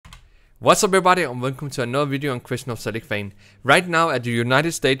What's up everybody and welcome to another video on Question of Celtic Fame. Right now at the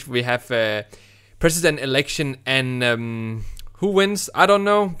United States we have president election and who wins? I don't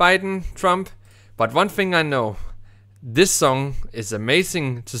know, Biden, Trump. But one thing I know, this song is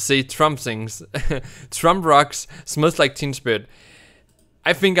amazing to see Trump sings. Trump rocks, smells like Teen Spirit.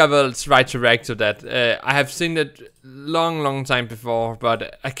 I think I will try to react to that. I have seen it long time before,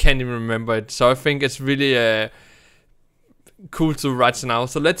 but I can't even remember it. So I think it's really cool to watch now.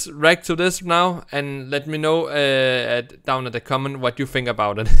 So let's react to this now and let me know down in the comment what you think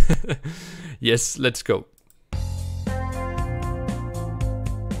about it. Yes, let's go.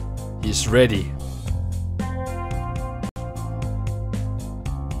 He's ready.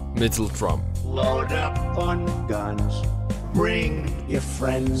 Middle Trump. Load up on guns. Bring your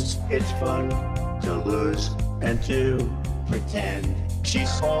friends. It's fun to lose and to pretend.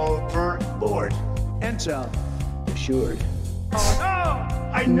 She's overboard and self-assured. Oh no!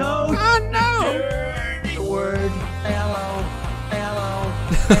 I know. Oh no! Dirty word. Hello. Hello.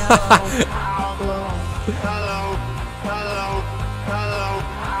 Hello. Hello. Hello. Hello. Hello.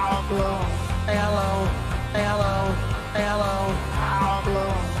 Hello. Hello. Hello. Hello.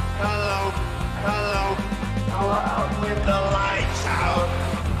 Hello. Hello. Hello. Hello. With the lights out,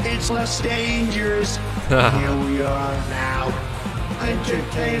 it's less dangerous. Here we are now.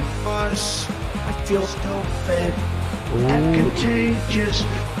 Entertain us. I feel stupid. And contagious.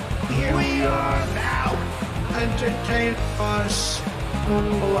 Here we are now. Entertain us.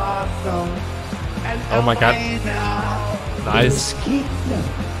 Oh my god. Nice.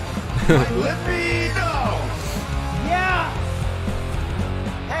 Let me know. Yeah.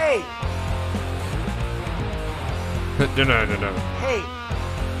 Hey. No. Hey.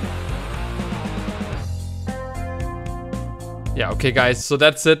 Yeah, okay guys, so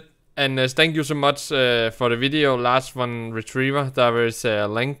that's it. And thank you so much for the video, Last One Retriever. There is a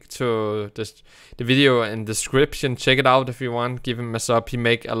link to the video in the description. Check it out if you want. Give him a sub. He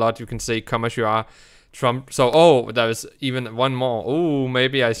make a lot. You can say, come as you are, Trump. So, oh, there is even one more. Oh,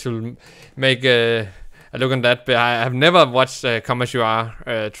 maybe I should make a look on that. But I have never watched Come As You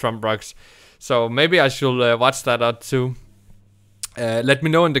Are, Trump Rocks. So maybe I should watch that out too. Let me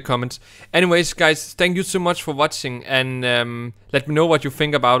know in the comments. Anyways guys, thank you so much for watching and let me know what you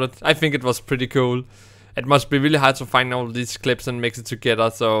think about it. I think it was pretty cool. It must be really hard to find all these clips and mix it together,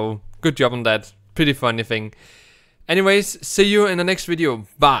 so good job on that. Pretty funny thing. Anyways, see you in the next video.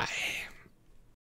 Bye.